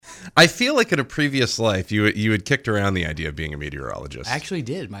I feel like in a previous life, you had kicked around the idea of being a meteorologist. I actually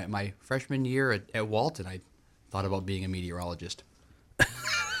did. My freshman year at Walton, I thought about being a meteorologist.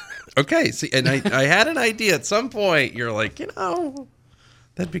 Okay, see, and I had an idea at some point. You're like,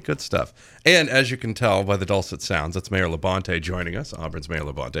 that'd be good stuff. And as you can tell by the dulcet sounds, that's Mayor Labonte joining us, Auburn's Mayor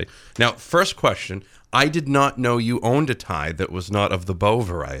Labonte. Now, first question, I did not know you owned a tie that was not of the bow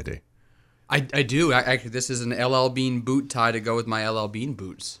variety. I do. Actually, this is an LL Bean boot tie to go with my LL Bean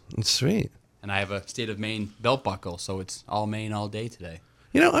boots. Sweet. And I have a State of Maine belt buckle, so it's all Maine all day today.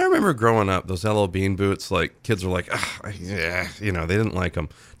 I remember growing up, those LL Bean boots, like, kids were like, yeah, they didn't like them.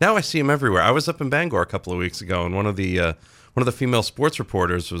 Now I see them everywhere. I was up in Bangor a couple of weeks ago, and one of the female sports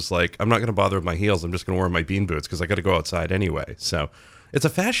reporters was like, I'm not going to bother with my heels. I'm just going to wear my bean boots because I got to go outside anyway. So it's a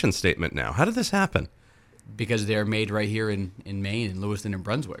fashion statement now. How did this happen? Because they're made right here in Maine, in Lewiston and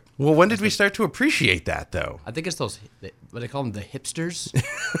Brunswick. Well, when did we start to appreciate that, though? I think it's those, what they call them, the hipsters.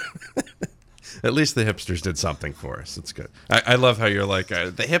 At least the hipsters did something for us. It's good. I love how you're like,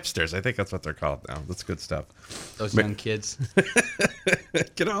 the hipsters. I think that's what they're called now. That's good stuff. Those young kids.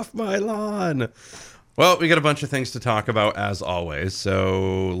 Get off my lawn. Well, we got a bunch of things to talk about, as always.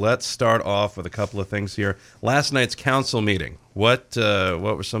 So let's start off with a couple of things here. Last night's council meeting. What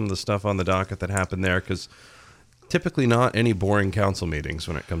were some of the stuff on the docket that happened there? Because typically not any boring council meetings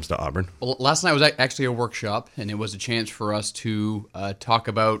when it comes to Auburn. Well, last night was actually a workshop, and it was a chance for us to talk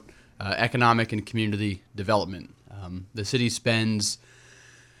about economic and community development. The city spends,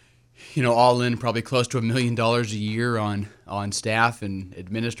 all in probably close to $1 million a year on staff and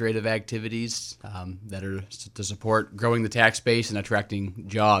administrative activities that are to support growing the tax base and attracting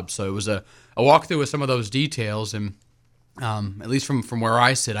jobs. So it was a walkthrough with some of those details, and at least from where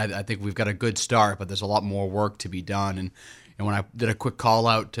I sit, I think we've got a good start, but there's a lot more work to be done. And when I did a quick call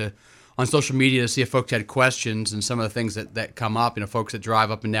out on social media to see if folks had questions and some of the things that come up, folks that drive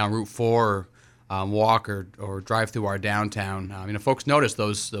up and down Route 4 or walk or drive through our downtown, folks notice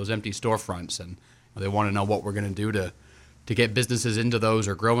those empty storefronts, and they want to know what we're going to do to get businesses into those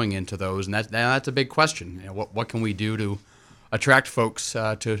or growing into those, and that's a big question. What can we do to attract folks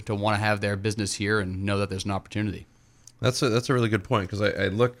to want to have their business here and know that there's an opportunity? That's a really good point, because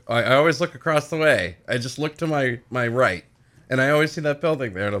I always look across the way. I just look to my right, and I always see that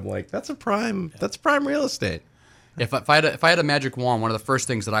building there, and I'm like, that's prime real estate. If I had a magic wand, one of the first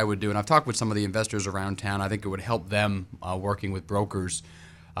things that I would do, and I've talked with some of the investors around town, I think it would help them working with brokers.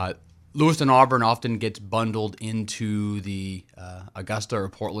 Lewiston Auburn often gets bundled into the Augusta or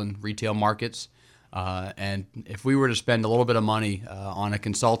Portland retail markets. And if we were to spend a little bit of money on a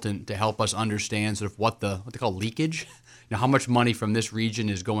consultant to help us understand sort of what they call leakage, how much money from this region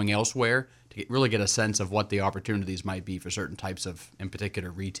is going elsewhere, to really get a sense of what the opportunities might be for certain types of, in particular,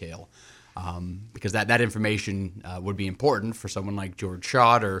 retail. Because that information would be important for someone like George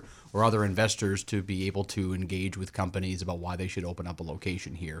Schott or other investors to be able to engage with companies about why they should open up a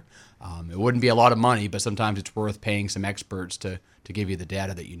location here. It wouldn't be a lot of money, but sometimes it's worth paying some experts to give you the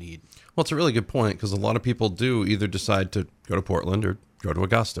data that you need. Well, it's a really good point, because a lot of people do either decide to go to Portland or go to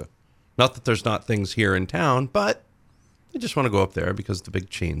Augusta. Not that there's not things here in town, but they just want to go up there because the big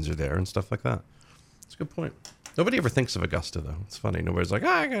chains are there and stuff like that. That's a good point. Nobody ever thinks of Augusta, though. It's funny. Nobody's like,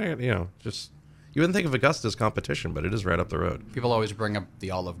 I gotta, just... You wouldn't think of Augusta as competition, but it is right up the road. People always bring up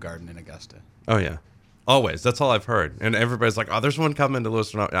the Olive Garden in Augusta. Oh, yeah. Always. That's all I've heard. And everybody's like, there's one coming to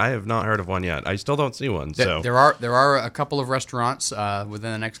Lewiston. I have not heard of one yet. I still don't see one. So There are a couple of restaurants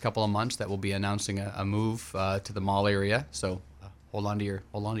within the next couple of months that will be announcing a move to the mall area. So hold on to your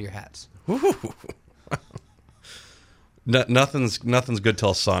hats. Nothing's good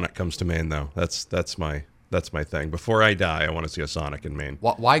till Sonic comes to Maine, though. That's my thing. Before I die, I want to see a Sonic in Maine.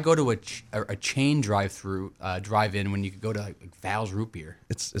 Why go to a chain drive-in when you could go to like Val's Root Beer?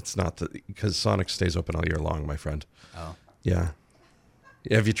 It's not because Sonic stays open all year long, my friend. Oh. Yeah.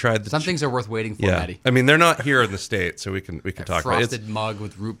 Have you tried Some things are worth waiting for, yeah. Maddie. I mean, they're not here in the States, so we can talk about it. Frosted mug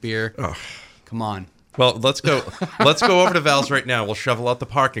with root beer. Oh. Come on. Well, let's go over to Val's right now. We'll shovel out the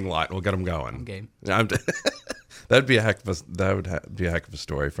parking lot and we'll get them going. Okay. That'd be a heck of a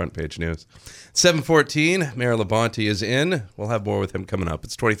story. Front page news. 7:14. Mayor Labonte is in. We'll have more with him coming up.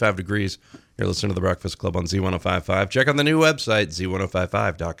 It's 25 degrees. You're listening to The Breakfast Club on Z1055. Check out the new website,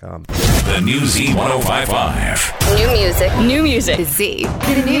 z1055.com. The new Z1055. New music. New music. Z.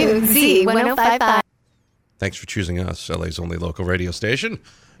 The new Z1055. Thanks for choosing us, LA's only local radio station.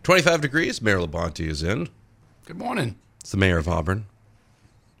 25 degrees. Mayor Labonte is in. Good morning. It's the mayor of Auburn.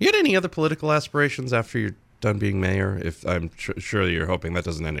 You had any other political aspirations after you're done being mayor? If I'm sure you're hoping that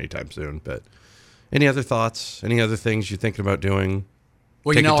doesn't end anytime soon, but any other thoughts? Any other things you're thinking about doing?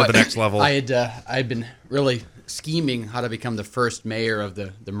 Well, Take it to the next level. I'd been really scheming how to become the first mayor of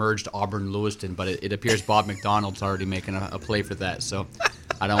the merged Auburn-Lewiston, but it appears Bob McDonald's already making a play for that. So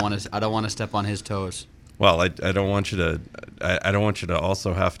I don't want to step on his toes. Well, I don't want you to. I don't want you to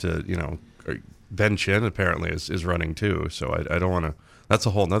also have to. Ben Chin apparently is running too. So I don't want to. That's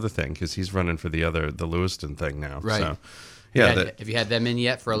a whole nother thing because he's running for the Lewiston thing now. Right. So, have you had them in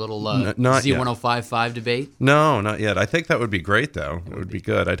yet for a little not Z1055 debate? No, not yet. I think that would be great though. It would be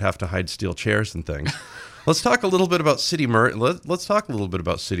good. I'd have to hide steel chairs and things. Let's talk a little bit about Let's talk a little bit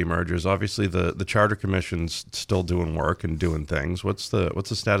about city mergers. Obviously, the Charter Commission's still doing work and doing things. What's the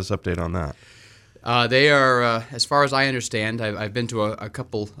status update on that? They are, as far as I understand, I've been to a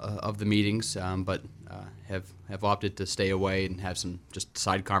couple of the meetings, but have opted to stay away and have some just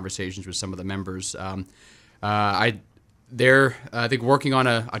side conversations with some of the members. They're I think working on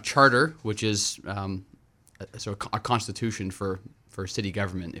a charter, which is a constitution for city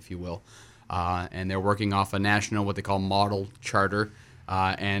government, if you will, and they're working off a national what they call model charter,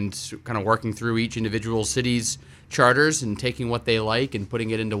 and kind of working through each individual city's charters and taking what they like and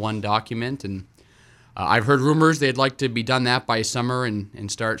putting it into one document. And I've heard rumors they'd like to be done that by summer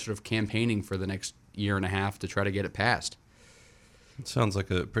and start sort of campaigning for the next year and a half to try to get it passed. It sounds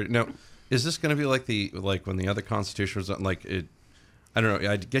like a pretty. Now, is this going to be like when the other constitution was like it? I don't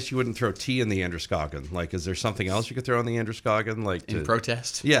know. I guess you wouldn't throw tea in the Androscoggin. Like, is there something else you could throw in the Androscoggin? Like in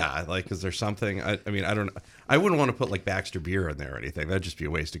protest? Yeah. Like, is there something? I mean, I don't. I wouldn't want to put like Baxter beer in there or anything. That'd just be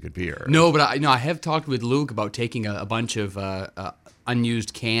a waste of good beer. No, but I have talked with Luke about taking a bunch of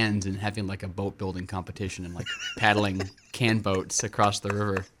unused cans and having like a boat building competition and like paddling can boats across the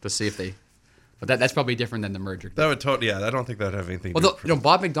river to see if they. But that's probably different than the merger. That would totally. Yeah, I don't think that'd have anything. Although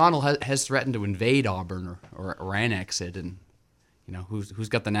Bob McDonald has threatened to invade Auburn or annex it, and who's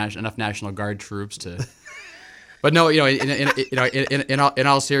got enough National Guard troops to. But no, in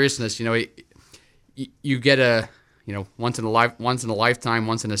all seriousness, you get a once in a lifetime,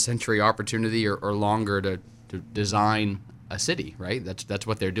 once in a century opportunity or longer to design a city, right? That's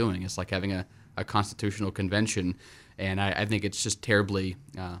what they're doing. It's like having a constitutional convention, and I think it's just terribly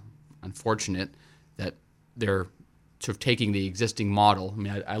unfortunate that they're sort of taking the existing model. I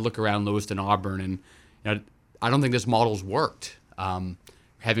mean, I look around Lewiston, Auburn, and I don't think this model's worked.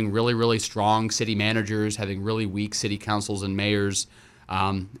 Having really, really strong city managers, having really weak city councils and mayors.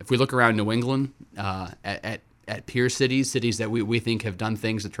 If we look around New England at peer cities that we think have done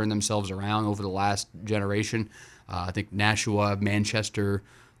things to turn themselves around over the last generation, I think Nashua, Manchester,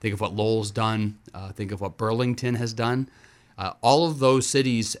 think of what Lowell's done, think of what Burlington has done. All of those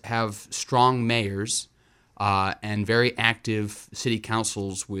cities have strong mayors and very active city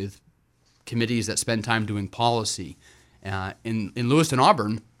councils with committees that spend time doing policy. In Lewiston,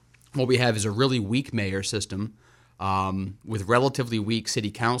 Auburn, what we have is a really weak mayor system with relatively weak city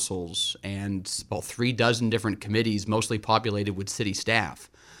councils and about 36 different committees, mostly populated with city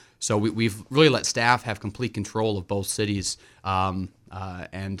staff. So we've really let staff have complete control of both cities,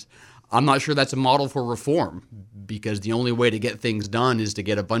 and I'm not sure that's a model for reform, because the only way to get things done is to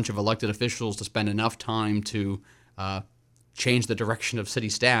get a bunch of elected officials to spend enough time to change the direction of city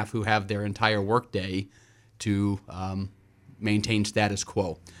staff who have their entire workday to maintain status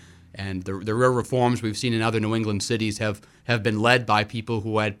quo. And the real reforms we've seen in other New England cities have been led by people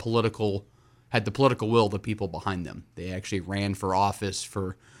who had the political will of the people behind them. They actually ran for office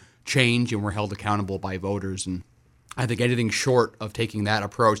for change and were held accountable by voters. And I think anything short of taking that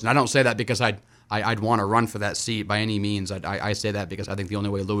approach, and I don't say that because I'd want to run for that seat by any means. I say that because I think the only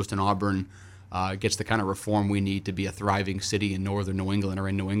way Lewiston, Auburn gets the kind of reform we need to be a thriving city in northern New England or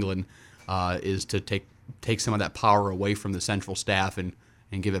in New England is to take some of that power away from the central staff and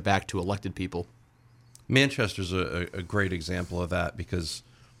give it back to elected people. Manchester's a great example of that because,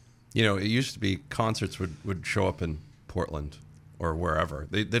 it used to be concerts would show up in Portland or wherever.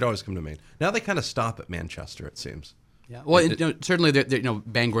 They'd always come to Maine. Now they kind of stop at Manchester, it seems. Yeah, well, certainly,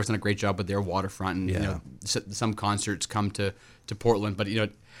 Bangor's done a great job with their waterfront, and some concerts come to Portland. But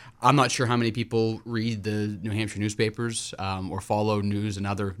I'm not sure how many people read the New Hampshire newspapers or follow news in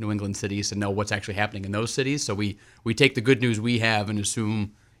other New England cities and know what's actually happening in those cities. So we take the good news we have and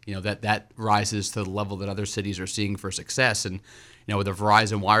assume that rises to the level that other cities are seeing for success. And with the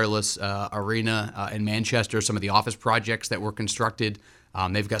Verizon Wireless Arena in Manchester, some of the office projects that were constructed,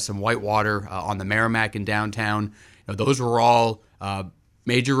 they've got some whitewater on the Merrimack in downtown. Those were all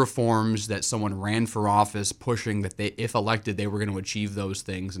major reforms that someone ran for office pushing that they, if elected, they were going to achieve those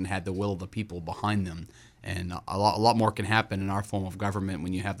things and had the will of the people behind them. And a lot more can happen in our form of government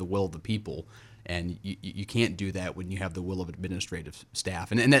when you have the will of the people. And you can't do that when you have the will of administrative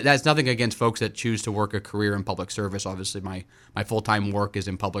staff. And that's nothing against folks that choose to work a career in public service. Obviously, my full-time work is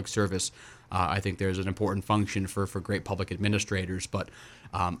in public service. I think there's an important function for great public administrators, but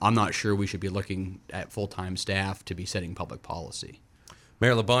I'm not sure we should be looking at full-time staff to be setting public policy.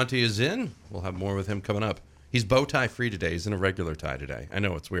 Mayor Labonte is in. We'll have more with him coming up. He's bow tie free today. He's in a regular tie today. I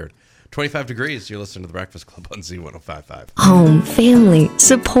know, it's weird. 25 degrees. You're listening to The Breakfast Club on Z105.5. Home, family,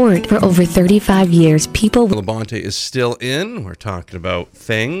 support for over 35 years. People. Labonte is still in. We're talking about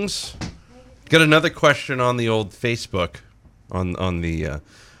things. Got another question on the old Facebook on the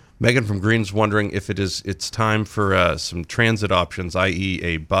Megan from Green's wondering if it's time for some transit options, i.e.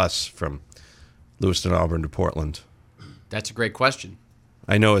 a bus from Lewiston, Auburn to Portland. That's a great question.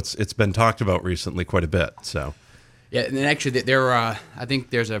 I know it's been talked about recently quite a bit. So, yeah, and actually, I think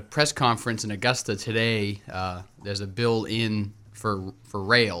there's a press conference in Augusta today. There's a bill in for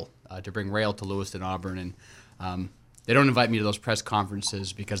rail to bring rail to Lewiston, Auburn, and they don't invite me to those press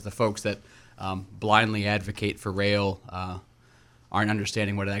conferences because the folks that blindly advocate for rail aren't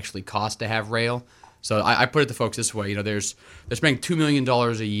understanding what it actually costs to have rail. So I put it to folks this way: they're spending $2 million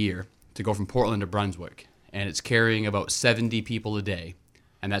a year to go from Portland to Brunswick, and it's carrying about 70 people a day.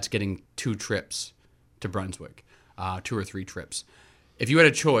 And that's getting 2 trips to Brunswick, 2 or 3 trips. If you had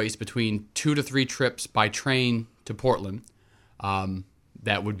a choice between 2 to 3 trips by train to Portland,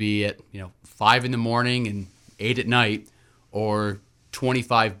 that would be at 5 in the morning and 8 at night, or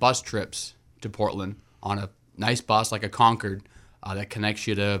 25 bus trips to Portland on a nice bus like a Concord that connects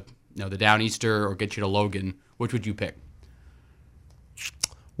you to the Downeaster or gets you to Logan. Which would you pick?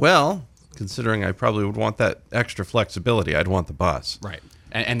 Well, considering I probably would want that extra flexibility, I'd want the bus. Right.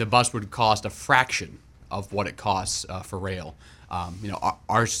 And the bus would cost a fraction of what it costs for rail.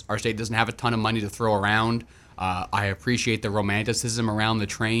 Our state doesn't have a ton of money to throw around. I appreciate the romanticism around the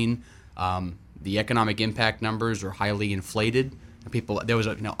train. The economic impact numbers are highly inflated. There was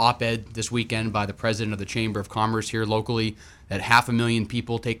an op-ed this weekend by the president of the Chamber of Commerce here locally that 500,000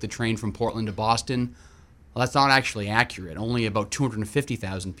 people take the train from Portland to Boston. Well, that's not actually accurate. Only about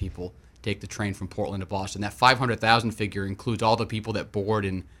 250,000 people take the train from Portland to Boston. That 500,000 figure includes all the people that board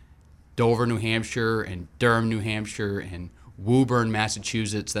in Dover, New Hampshire, and Durham, New Hampshire, and Woburn,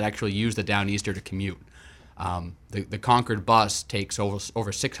 Massachusetts, that actually use the Downeaster to commute. The Concord bus takes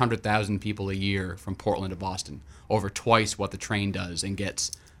over 600,000 people a year from Portland to Boston, over twice what the train does, and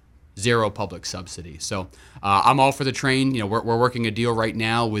gets zero public subsidy. So I'm all for the train. We're working a deal right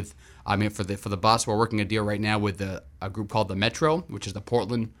now with, for the bus, we're working a deal right now with a group called the Metro, which is the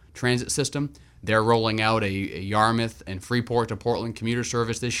Portland transit system. They're rolling out a Yarmouth and Freeport to Portland commuter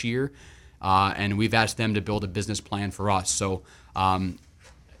service this year, and we've asked them to build a business plan for us. So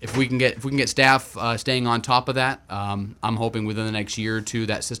if we can get staff staying on top of that, I'm hoping within the next year or two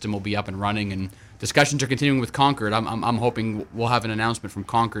that system will be up and running. And discussions are continuing with Concord. I'm hoping we'll have an announcement from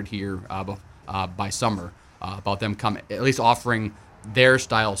Concord here by summer about them at least offering their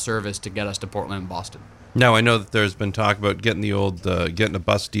style service to get us to Portland and Boston. Now, I know that there's been talk about getting getting a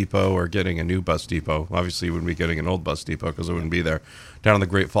bus depot or getting a new bus depot. Obviously, you wouldn't be getting an old bus depot because it wouldn't be there. Down on the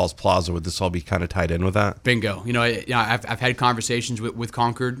Great Falls Plaza, would this all be kind of tied in with that? Bingo. I've had conversations with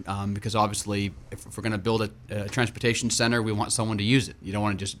Concord because obviously, if we're going to build a transportation center, we want someone to use it. You don't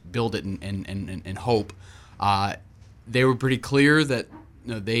want to just build it and hope. They were pretty clear that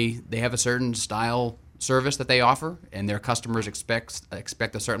they have a certain style service that they offer, and their customers expect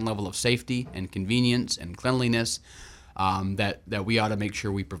a certain level of safety and convenience and cleanliness that we ought to make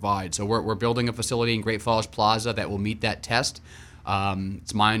sure we provide. So we're building a facility in Great Falls Plaza that will meet that test.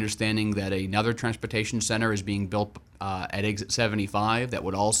 It's my understanding that another transportation center is being built at Exit 75 that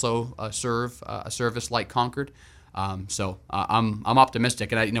would also serve a service like Concord. So I'm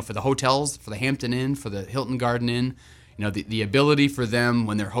optimistic, and for the hotels, for the Hampton Inn, for the Hilton Garden Inn, the ability for them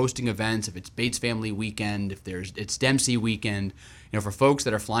when they're hosting events, if it's Bates Family Weekend, if it's Dempsey Weekend, for folks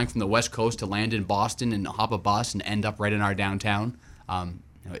that are flying from the West Coast to land in Boston and hop a bus and end up right in our downtown,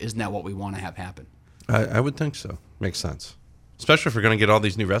 isn't that what we want to have happen? I would think so. Makes sense, especially if we're going to get all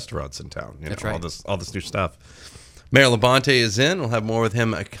these new restaurants in town. That's right. All this new stuff. Mayor Labonte is in. We'll have more with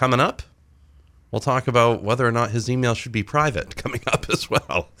him coming up. We'll talk about whether or not his email should be private coming up as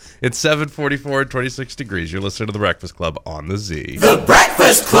well. It's 7:44, 26 degrees. You're listening to The Breakfast Club on the Z. The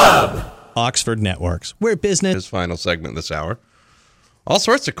Breakfast Club! Oxford Networks, where business... His final segment this hour. All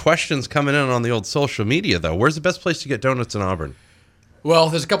sorts of questions coming in on the old social media, though. Where's the best place to get donuts in Auburn? Well,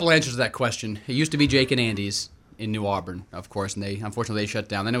 there's a couple answers to that question. It used to be Jake and Andy's in New Auburn, of course, and unfortunately they shut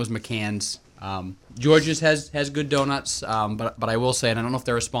down. Then it was McCann's George's has good donuts, but I will say, and I don't know if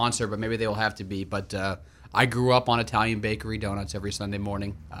they're a sponsor, but maybe they will have to be. But I grew up on Italian bakery donuts every Sunday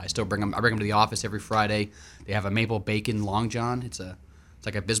morning. I still bring them. I bring them to the office every Friday. They have a maple bacon long john. It's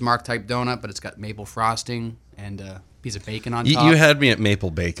like a Bismarck type donut, but it's got maple frosting and a piece of bacon on top. You had me at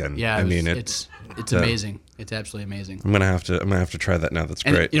maple bacon. Yeah, it's amazing. It's absolutely amazing. I'm gonna have to try that now. That's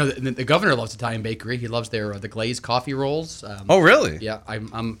great. You know, the governor loves Italian bakery. He loves their the glazed coffee rolls. Oh, really? Yeah,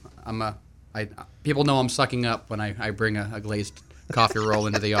 people know I'm sucking up when I bring a glazed coffee roll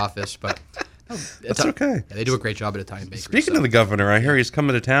into the office, but that's okay. Yeah, they do a great job at Italian bakery. Speaking of the governor, I hear he's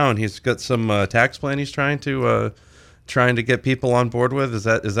coming to town. He's got some tax plan he's trying to get people on board with. Is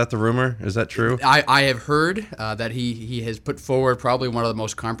that the rumor? Is that true? I have heard that he has put forward probably one of the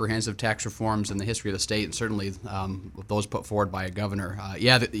most comprehensive tax reforms in the history of the state, and certainly those put forward by a governor.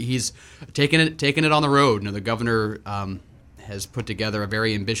 He's taken it on the road. You know, the governor has put together a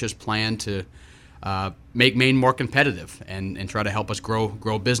very ambitious plan to make Maine more competitive and try to help us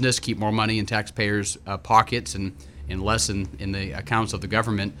grow business, keep more money in taxpayers' pockets and less in the accounts of the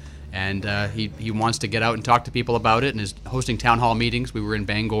government. And he wants to get out and talk to people about it and is hosting town hall meetings. We were in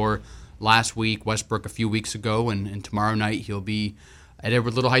Bangor last week, Westbrook a few weeks ago, and tomorrow night he'll be at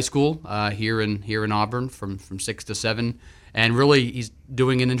Edward Little High School here in Auburn from 6 to 7. And really, he's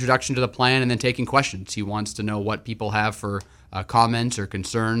doing an introduction to the plan and then taking questions. He wants to know what people have for comments or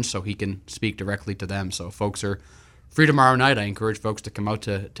concerns so he can speak directly to them. So if folks are free tomorrow night, I encourage folks to come out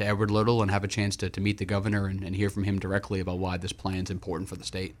to Edward Little and have a chance to meet the governor and hear from him directly about why this plan is important for the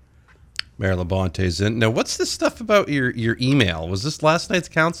state. Mayor Labonte's in. Now, what's this stuff about your email? Was this last night's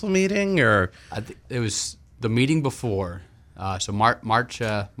council meeting, or? I think it was the meeting before. So March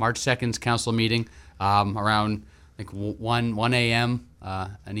 2nd's council meeting around I think 1 a.m.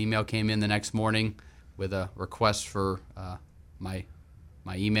 An email came in the next morning with a request for my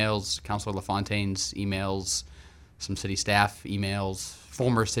emails, Councilor LaFontaine's emails, some city staff emails,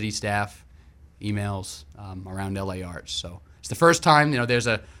 former city staff emails around LA Arts. So it's the first time there's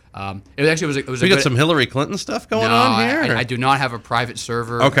a. It was. We got some Hillary Clinton stuff going on here. I do not have a private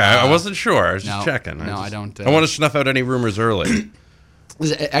server. Okay, I wasn't sure. I was just checking. I don't. I want to snuff out any rumors early.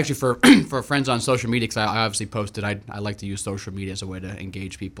 Actually, for friends on social media, because I obviously posted, I like to use social media as a way to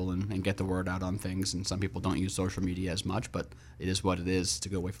engage people and get the word out on things. And some people don't use social media as much, but it is what it is. It's a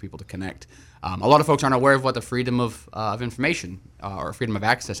good way for people to connect. A lot of folks aren't aware of what the Freedom of Information or Freedom of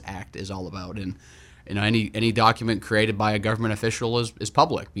Access Act is all about. And any document created by a government official is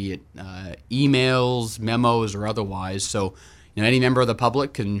public, be it emails, memos, or otherwise. So, any member of the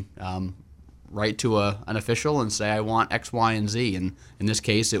public can write to an official and say, I want X, Y, and Z. And in this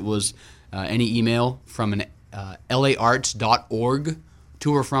case, it was any email from an laarts.org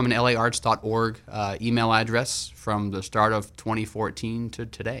to or from an laarts.org email address from the start of 2014 to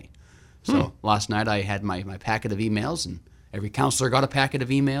today. So last night I had my packet of emails, and every counselor got a packet of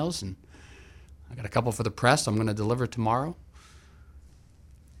emails, and I got a couple for the press. I'm going to deliver tomorrow.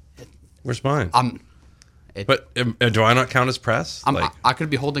 Where's mine? Do I not count as press? I could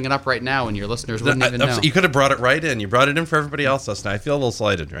be holding it up right now, and your listeners wouldn't even know. You could have brought it right in. You brought it in for everybody else last night. I feel a little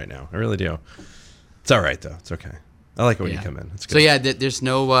slighted right now. I really do. It's all right though. It's okay. I like it when you come in. It's good. So there's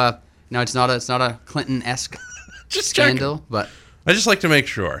no. It's not a Clinton-esque scandal, checking. But I just like to make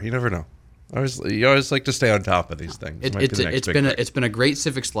sure. You never know. You always like to stay on top of these things. It's been a great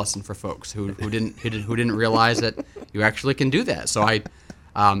civics lesson for folks who didn't realize that you actually can do that. So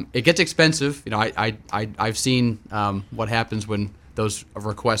it gets expensive. I've seen what happens when those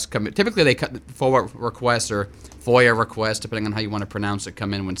requests come in. Typically, they cut forward requests or FOIA requests, depending on how you want to pronounce it,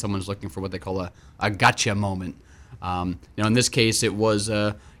 come in when someone's looking for what they call a gotcha moment. In this case, it was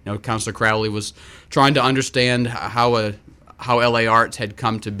Councilor Crowley was trying to understand how LA Arts had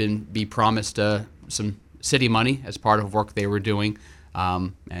come to be promised some city money as part of work they were doing,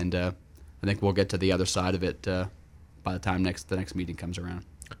 and I think we'll get to the other side of it by the time the next meeting comes around.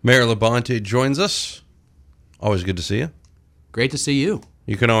 Mayor Labonte joins us. Always good to see you. Great to see you.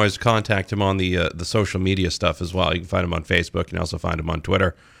 You can always contact him on the social media stuff as well. You can find him on Facebook. You can also find him on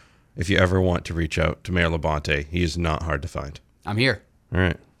Twitter. If you ever want to reach out to Mayor Labonte, he is not hard to find. I'm here. All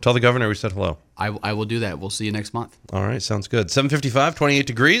right. Tell the governor we said hello. I will do that. We'll see you next month. All right. Sounds good. 7:55, 28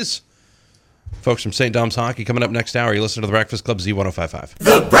 degrees. Folks from St. Dom's Hockey coming up next hour. You listen to The Breakfast Club, Z1055.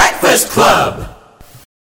 The Breakfast Club.